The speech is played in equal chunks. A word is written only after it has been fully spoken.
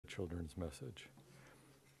children's message.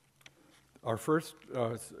 Our first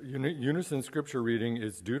unison scripture reading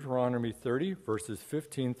is Deuteronomy 30, verses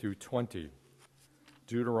 15 through 20.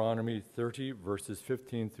 Deuteronomy 30, verses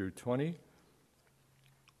 15 through 20.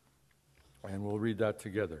 And we'll read that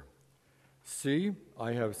together. See,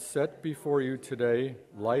 I have set before you today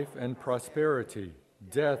life and prosperity,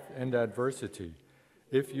 death and adversity.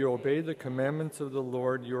 If you obey the commandments of the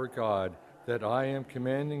Lord your God that I am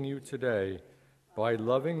commanding you today, by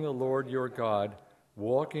loving the Lord your God,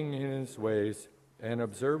 walking in his ways, and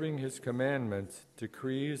observing his commandments,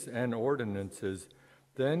 decrees, and ordinances,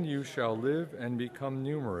 then you shall live and become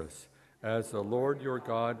numerous, as the Lord your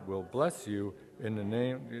God will bless you in the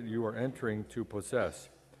name you are entering to possess.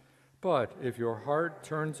 But if your heart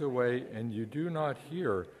turns away and you do not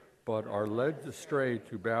hear, but are led astray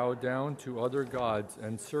to bow down to other gods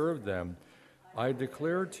and serve them, I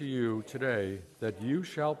declare to you today that you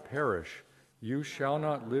shall perish. You shall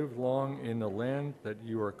not live long in the land that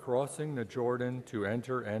you are crossing the Jordan to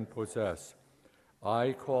enter and possess.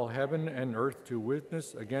 I call heaven and earth to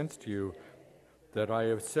witness against you that I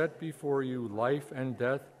have set before you life and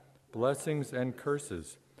death, blessings and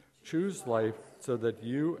curses. Choose life so that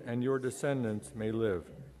you and your descendants may live.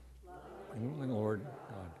 In the Lord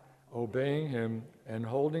God, obeying him and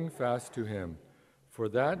holding fast to him, for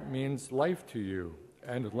that means life to you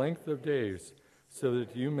and length of days, so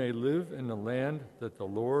that you may live in the land that the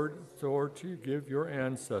Lord swore to give your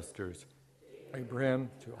ancestors,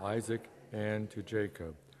 Abraham, to Isaac, and to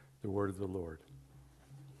Jacob. The word of the Lord.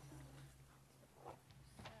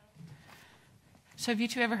 So have you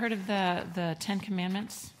two ever heard of the Ten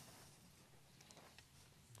Commandments?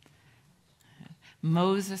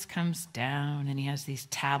 Moses comes down and he has these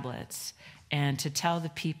tablets and to tell the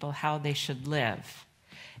people how they should live.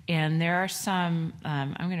 And there are some,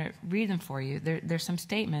 I'm going to read them for you. There's some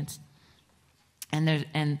statements, and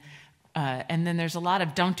then there's a lot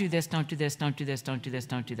of don't do this, don't do this, don't do this, don't do this,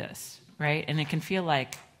 don't do this, right? And it can feel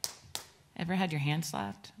like, ever had your hand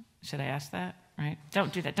slapped? Should I ask that, right?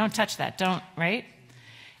 Don't do that, don't touch that, don't, right?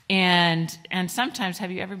 And sometimes, have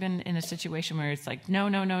you ever been in a situation where it's like, no,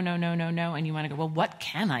 no, no, no, no, no, no, and you want to go, well, what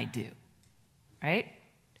can I do, right?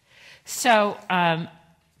 So,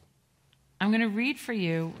 I'm going to read for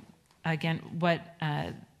you, again, what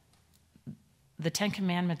the Ten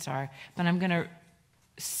Commandments are, but I'm going to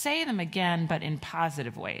say them again, but in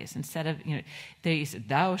positive ways. Instead of, they said,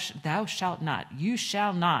 thou shalt not, you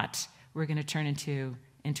shall not, we're going to turn into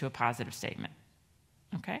a positive statement.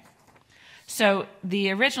 Okay? So the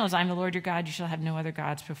original is, I'm the Lord your God, you shall have no other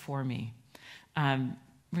gods before me. We're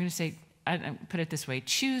going to say, I put it this way,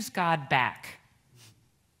 choose God back.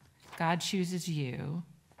 God chooses you.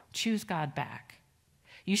 Choose God back.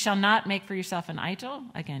 You shall not make for yourself an idol.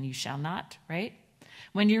 Again, you shall not, right?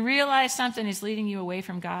 When you realize something is leading you away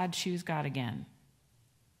from God, choose God again.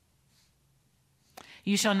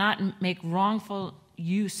 You shall not make wrongful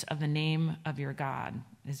use of the name of your God,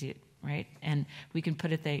 is it, right? And we can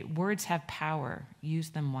put it words have power. Use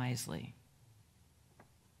them wisely.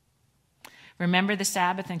 Remember the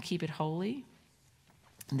Sabbath and keep it holy.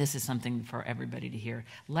 This is something for everybody to hear.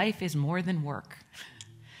 Life is more than work.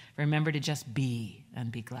 Remember to just be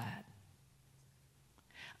and be glad.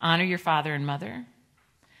 Honor your father and mother.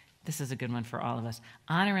 This is a good one for all of us.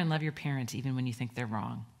 Honor and love your parents even when you think they're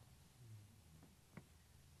wrong.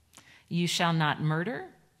 You shall not murder.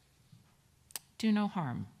 Do no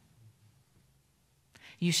harm.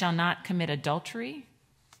 You shall not commit adultery.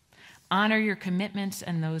 Honor your commitments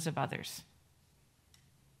and those of others.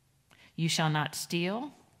 You shall not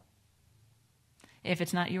steal. If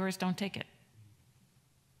it's not yours, don't take it.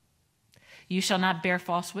 You shall not bear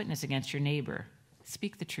false witness against your neighbor.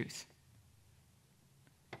 Speak the truth.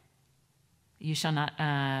 You shall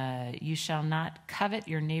not covet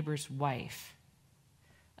your neighbor's wife.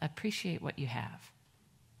 Appreciate what you have.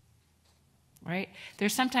 Right?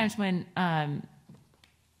 There's sometimes when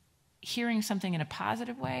hearing something in a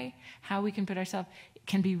positive way, how we can put ourselves,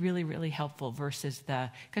 can be really, really helpful versus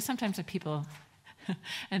because sometimes the people,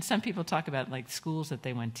 and some people talk about like schools that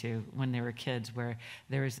they went to when they were kids where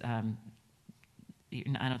there was,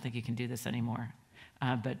 I don't think you can do this anymore,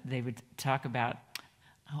 but they would talk about,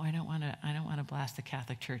 I don't want to blast the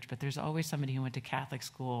Catholic Church, but there's always somebody who went to Catholic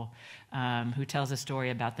school who tells a story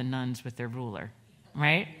about the nuns with their ruler,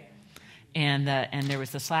 right? And there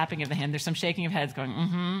was the slapping of the hand. There's some shaking of heads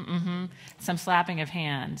going, some slapping of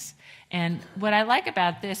hands. And what I like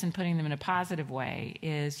about this and putting them in a positive way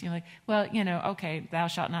is, you're like, well, okay, thou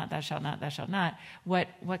shalt not, thou shalt not, thou shalt not. What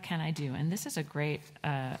can I do? And this is a great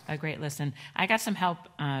list. And I got some help.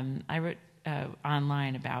 I wrote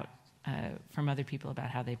online about from other people about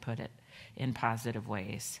how they put it. in positive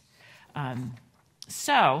ways.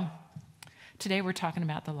 So today we're talking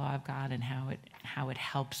about the law of God and how it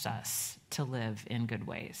helps us to live in good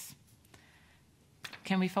ways.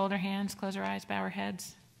 Can we fold our hands, close our eyes, bow our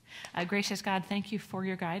heads? Gracious God, thank you for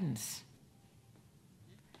your guidance.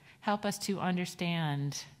 Help us to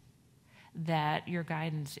understand that your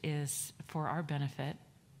guidance is for our benefit,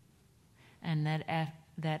 and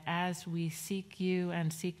that as we seek you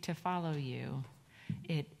and seek to follow you,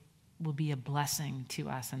 it will be a blessing to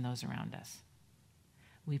us and those around us.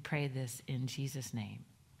 We pray this in Jesus' name.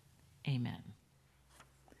 Amen.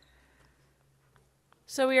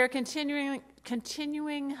 So we are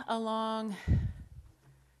continuing along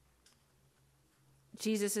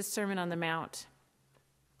Jesus' Sermon on the Mount.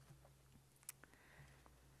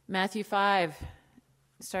 Matthew 5,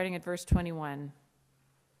 starting at verse 21.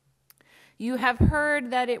 You have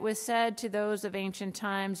heard that it was said to those of ancient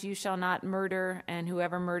times, you shall not murder, and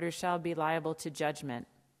whoever murders shall be liable to judgment.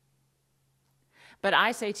 But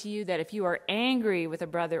I say to you that if you are angry with a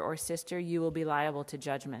brother or sister, you will be liable to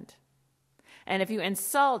judgment. And if you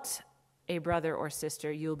insult a brother or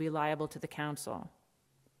sister, you will be liable to the council.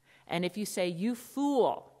 And if you say, you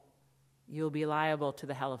fool, you will be liable to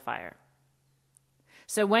the hell of fire.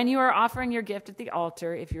 So when you are offering your gift at the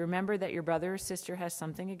altar, if you remember that your brother or sister has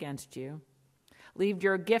something against you, leave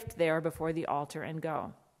your gift there before the altar and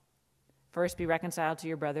go. First be reconciled to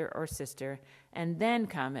your brother or sister, and then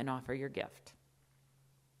come and offer your gift.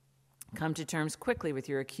 Come to terms quickly with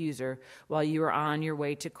your accuser while you are on your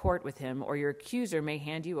way to court with him, or your accuser may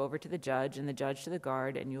hand you over to the judge, and the judge to the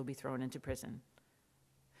guard, and you will be thrown into prison.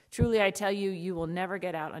 Truly, I tell you, you will never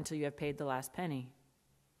get out until you have paid the last penny.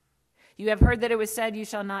 You have heard that it was said, you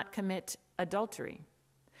shall not commit adultery.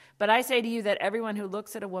 But I say to you that everyone who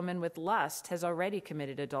looks at a woman with lust has already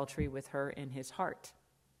committed adultery with her in his heart.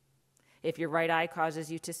 If your right eye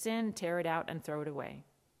causes you to sin, tear it out and throw it away.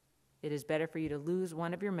 It is better for you to lose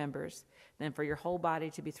one of your members than for your whole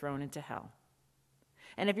body to be thrown into hell.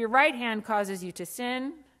 And if your right hand causes you to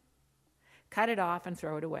sin, cut it off and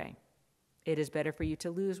throw it away. It is better for you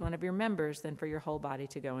to lose one of your members than for your whole body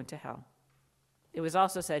to go into hell. It was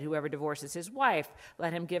also said, whoever divorces his wife,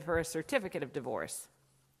 let him give her a certificate of divorce.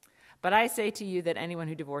 But I say to you that anyone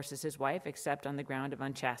who divorces his wife, except on the ground of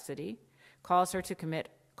unchastity, causes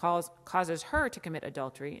her to commit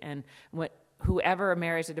adultery, and whoever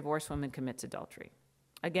marries a divorced woman commits adultery.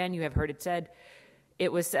 Again, you have heard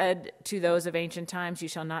it was said to those of ancient times, you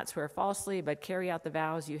shall not swear falsely, but carry out the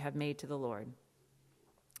vows you have made to the Lord.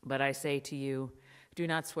 But I say to you, do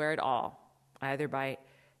not swear at all, either by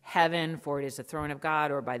heaven, for it is the throne of God,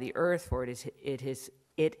 or by the earth, for it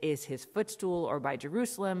is his footstool, or by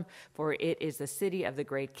Jerusalem, for it is the city of the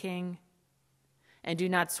great king. And do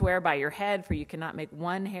not swear by your head, for you cannot make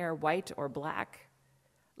one hair white or black.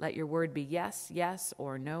 Let your word be yes, yes,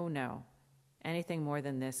 or no, no. Anything more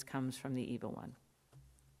than this comes from the evil one.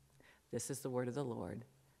 This is the word of the Lord.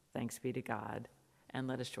 Thanks be to God. And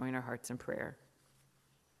let us join our hearts in prayer.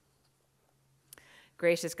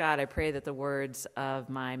 Gracious God, I pray that the words of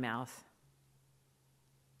my mouth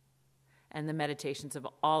and the meditations of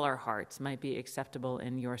all our hearts might be acceptable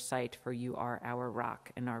in your sight, for you are our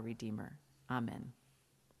rock and our Redeemer. Amen.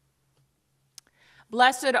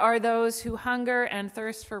 Blessed are those who hunger and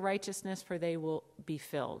thirst for righteousness, for they will be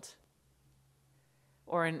filled.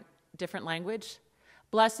 Or in different language,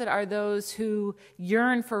 blessed are those who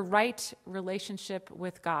yearn for right relationship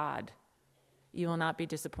with God. You will not be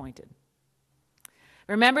disappointed.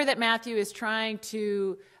 Remember that Matthew is trying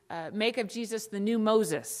to make of Jesus the new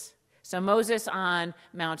Moses. So Moses on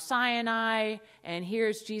Mount Sinai, and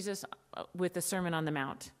here's Jesus with the Sermon on the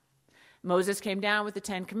Mount. Moses came down with the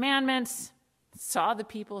 10 Commandments, saw the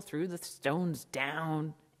people, threw the stones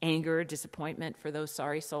down, anger, disappointment for those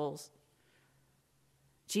sorry souls.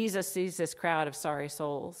 Jesus sees this crowd of sorry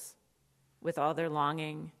souls with all their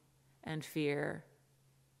longing and fear,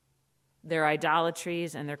 their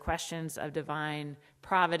idolatries and their questions of divine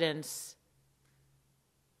providence.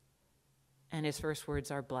 And his first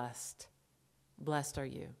words are blessed. Blessed are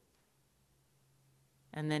you.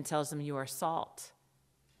 And then tells them, you are salt.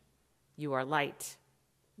 You are light.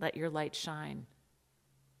 Let your light shine.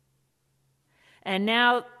 And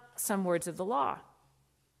now some words of the law.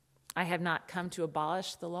 I have not come to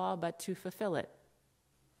abolish the law, but to fulfill it.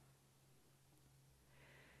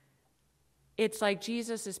 It's like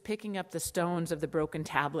Jesus is picking up the stones of the broken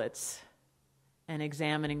tablets and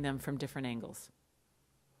examining them from different angles.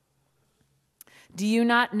 Do you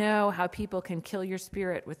not know how people can kill your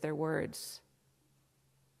spirit with their words?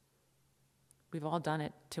 We've all done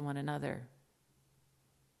it to one another.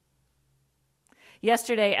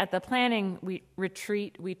 Yesterday at the planning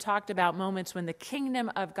retreat, we talked about moments when the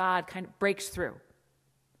kingdom of God kind of breaks through.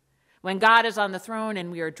 When God is on the throne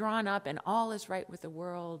and we are drawn up and all is right with the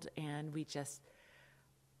world and we just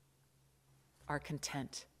are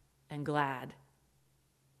content and glad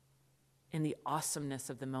in the awesomeness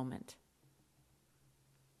of the moment.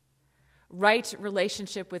 Right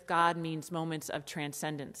relationship with God means moments of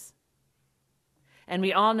transcendence. And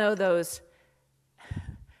we all know those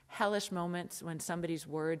hellish moments when somebody's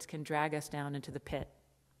words can drag us down into the pit.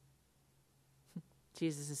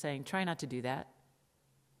 Jesus is saying, try not to do that.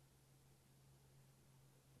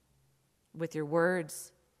 With your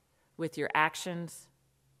words, with your actions.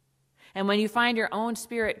 And when you find your own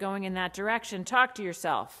spirit going in that direction, talk to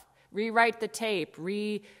yourself. Rewrite the tape.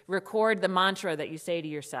 Re-record the mantra that you say to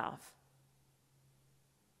yourself.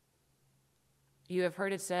 You have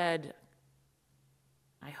heard it said,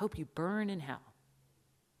 I hope you burn in hell.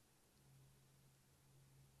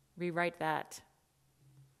 Rewrite that.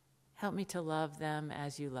 Help me to love them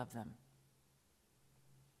as you love them.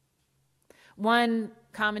 One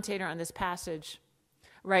commentator on this passage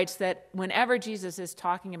writes that whenever Jesus is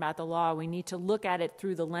talking about the law, we need to look at it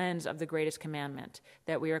through the lens of the greatest commandment,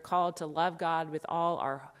 that we are called to love God with all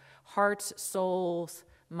our hearts, souls,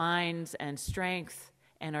 minds, and strength,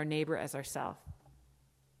 and our neighbor as ourselves.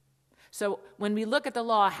 So when we look at the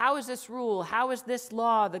law, how is this rule, how is this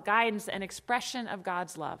law the guidance and expression of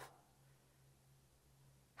God's love?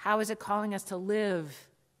 How is it calling us to live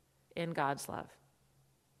in God's love?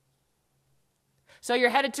 So you're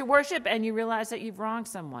headed to worship and you realize that you've wronged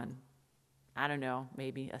someone. I don't know,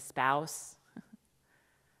 maybe a spouse,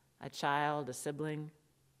 a child, a sibling.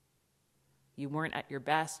 You weren't at your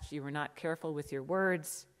best. You were not careful with your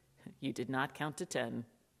words. You did not count to 10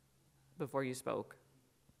 before you spoke.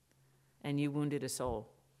 And you wounded a soul.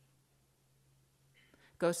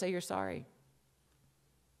 Go say you're sorry.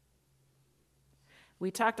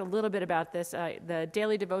 We talked a little bit about this. The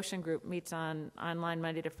daily devotion group meets online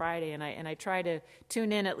Monday to Friday, and I try to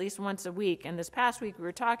tune in at least once a week. And this past week, we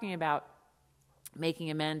were talking about making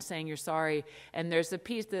amends, saying you're sorry. And there's the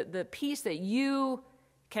peace that you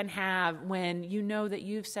can have when you know that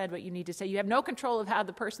you've said what you need to say. You have no control of how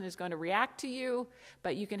the person is going to react to you,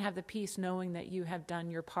 but you can have the peace knowing that you have done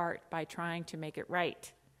your part by trying to make it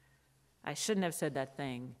right. I shouldn't have said that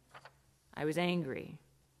thing. I was angry.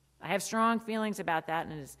 I have strong feelings about that,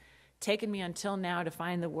 and it has taken me until now to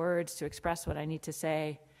find the words to express what I need to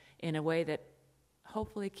say in a way that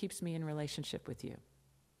hopefully keeps me in relationship with you.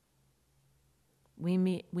 We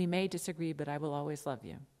may disagree, but I will always love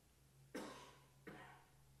you.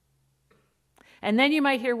 And then you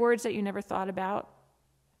might hear words that you never thought about,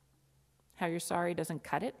 how you're sorry doesn't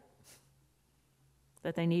cut it,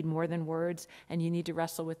 that they need more than words, and you need to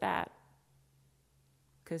wrestle with that,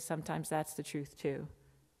 because sometimes that's the truth too.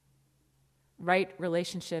 Right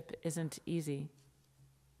relationship isn't easy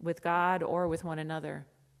with God or with one another.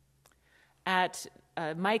 At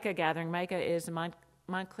Micah gathering, Micah is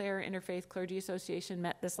Montclair Interfaith Clergy Association,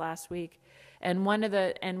 met this last week, and one of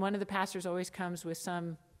the pastors always comes with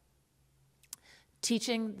some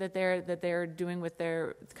teaching that they're doing with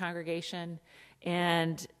their congregation,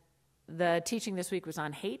 and the teaching this week was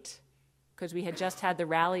on hate, because we had just had the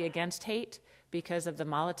rally against hate because of the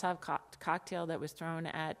Molotov cocktail that was thrown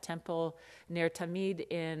at Temple near Tamid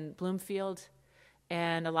in Bloomfield.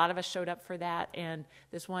 And a lot of us showed up for that. And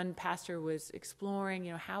this one pastor was exploring,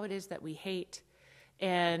 how it is that we hate.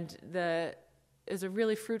 And it was a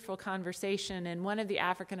really fruitful conversation. And one of the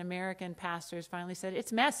African-American pastors finally said,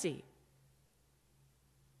 it's messy.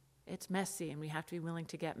 It's messy, and we have to be willing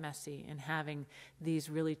to get messy in having these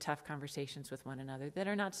really tough conversations with one another that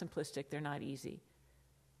are not simplistic, they're not easy,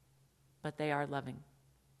 but they are loving.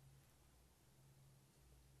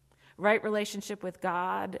 Right relationship with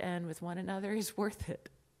God and with one another is worth it.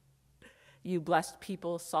 You blessed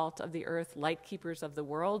people, salt of the earth, light keepers of the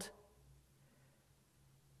world.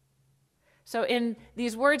 So in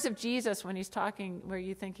these words of Jesus, when he's talking, where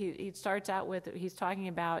you think he starts out with, he's talking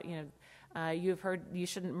about, you've heard you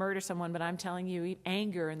shouldn't murder someone, but I'm telling you,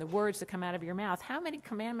 anger and the words that come out of your mouth. How many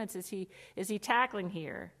commandments is he tackling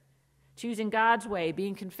here? Choosing God's way,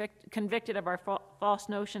 being convicted of our false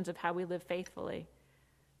notions of how we live faithfully.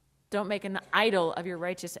 Don't make an idol of your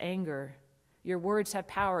righteous anger. Your words have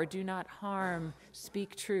power. Do not harm.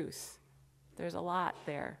 Speak truth. There's a lot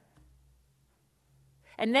there.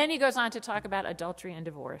 And then he goes on to talk about adultery and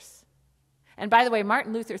divorce. And by the way,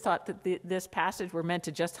 Martin Luther thought that this passage were meant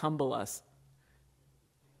to just humble us.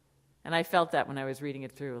 And I felt that when I was reading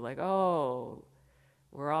it through, like, oh,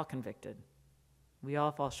 we're all convicted. We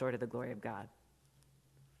all fall short of the glory of God.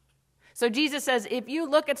 So Jesus says, if you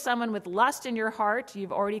look at someone with lust in your heart,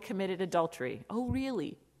 you've already committed adultery. Oh,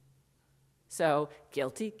 really? So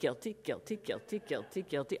guilty, guilty, guilty, guilty, guilty,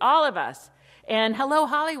 guilty, all of us. And hello,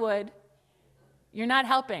 Hollywood, you're not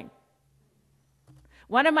helping.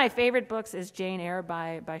 One of my favorite books is Jane Eyre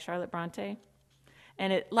by Charlotte Bronte.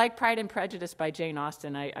 And it, like Pride and Prejudice by Jane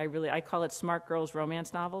Austen, I call it smart girls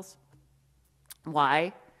romance novels.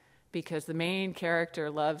 Why? Because the main character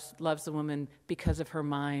loves the woman because of her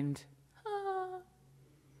mind. Ah,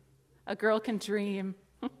 a girl can dream.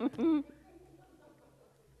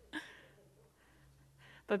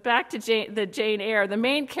 But back to Jane Eyre, the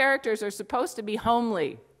main characters are supposed to be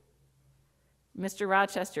homely. Mr.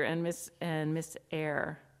 Rochester and Miss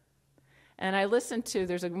Eyre. And I listened to,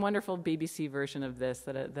 there's a wonderful BBC version of this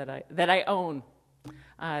that I own,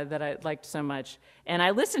 that I liked so much. And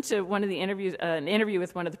I listened to one of the interviews, an interview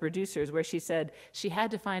with one of the producers, where she said she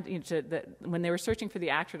had to find, that when they were searching for the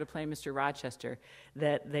actor to play Mr. Rochester,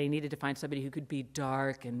 that they needed to find somebody who could be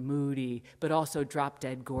dark and moody, but also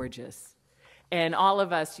drop-dead gorgeous. And all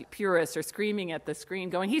of us purists are screaming at the screen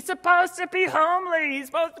going, he's supposed to be homely, he's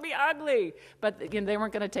supposed to be ugly. But they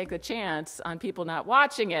weren't going to take the chance on people not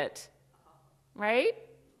watching it, right?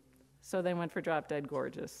 So they went for Drop Dead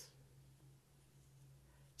Gorgeous.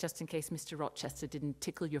 Just in case Mr. Rochester didn't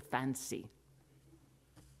tickle your fancy.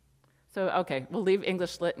 So, okay, we'll leave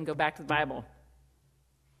English lit and go back to the Bible.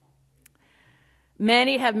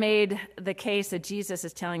 Many have made the case that Jesus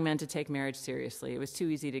is telling men to take marriage seriously. It was too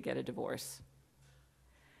easy to get a divorce.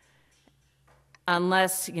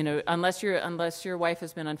 Unless your wife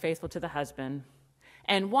has been unfaithful to the husband.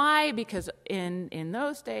 And why? Because in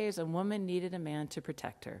those days, a woman needed a man to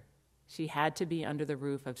protect her. She had to be under the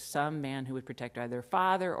roof of some man who would protect her, either her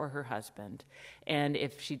father or her husband. And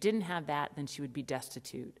if she didn't have that, then she would be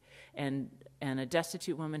destitute. And a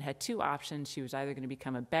destitute woman had two options. She was either going to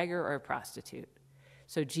become a beggar or a prostitute.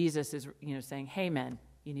 So Jesus is saying, hey, men,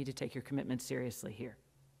 you need to take your commitment seriously here.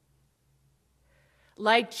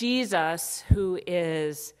 Like Jesus, who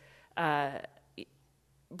is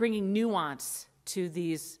bringing nuance to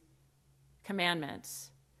these commandments.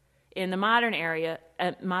 In the modern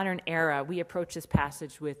era, we approach this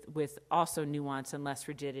passage with also nuance and less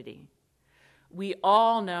rigidity. We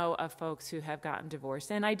all know of folks who have gotten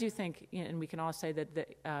divorced, and I do think, and we can all say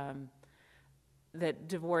that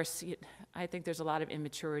divorce, I think there's a lot of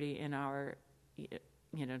immaturity in our,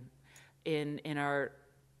 in our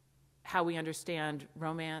how we understand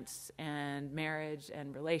romance and marriage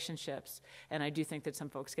and relationships. And I do think that some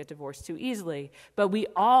folks get divorced too easily. But we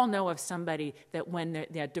all know of somebody that when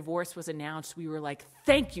that divorce was announced, we were like,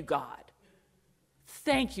 thank you, God.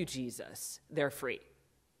 Thank you, Jesus. They're free.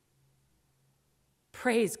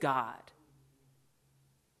 Praise God.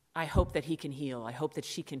 I hope that he can heal. I hope that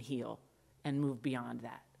she can heal and move beyond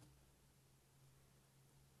that.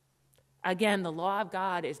 Again, the law of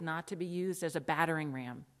God is not to be used as a battering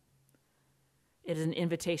ram. It is an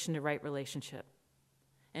invitation to right relationship,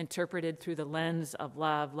 interpreted through the lens of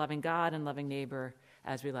love, loving God and loving neighbor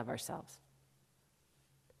as we love ourselves.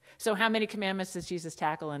 So how many commandments does Jesus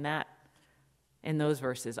tackle in those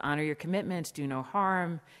verses? Honor your commitments, do no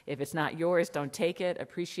harm. If it's not yours, don't take it.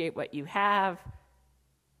 Appreciate what you have.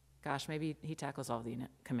 Gosh, maybe he tackles all the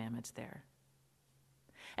commandments there.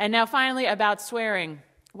 And now finally about swearing.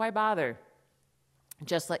 Why bother?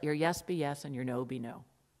 Just let your yes be yes and your no be no.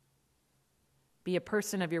 Be a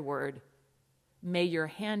person of your word. May your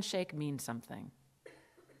handshake mean something.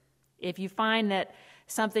 If you find that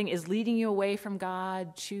something is leading you away from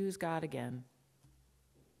God, choose God again.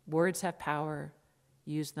 Words have power.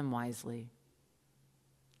 Use them wisely.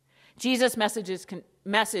 Jesus'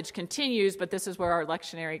 message continues, but this is where our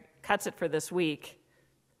lectionary cuts it for this week.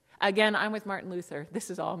 Again, I'm with Martin Luther. This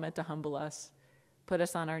is all meant to humble us, put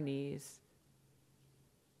us on our knees,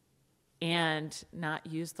 and not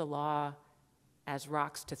use the law as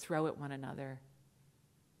rocks to throw at one another,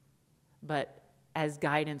 but as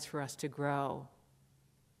guidance for us to grow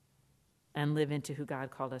and live into who God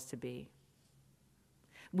called us to be.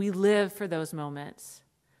 We live for those moments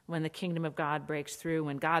when the kingdom of God breaks through,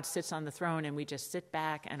 when God sits on the throne and we just sit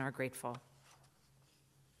back and are grateful.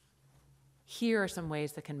 Here are some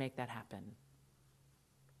ways that can make that happen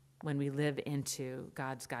when we live into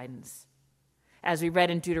God's guidance. As we read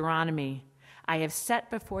in Deuteronomy, I have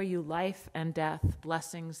set before you life and death,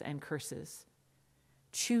 blessings and curses.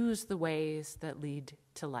 Choose the ways that lead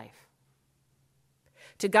to life.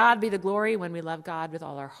 To God be the glory when we love God with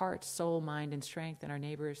all our heart, soul, mind, and strength, and our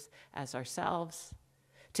neighbors as ourselves.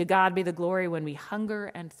 To God be the glory when we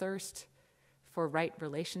hunger and thirst for right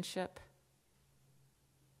relationship.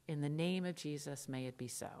 In the name of Jesus, may it be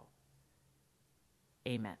so.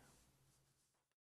 Amen.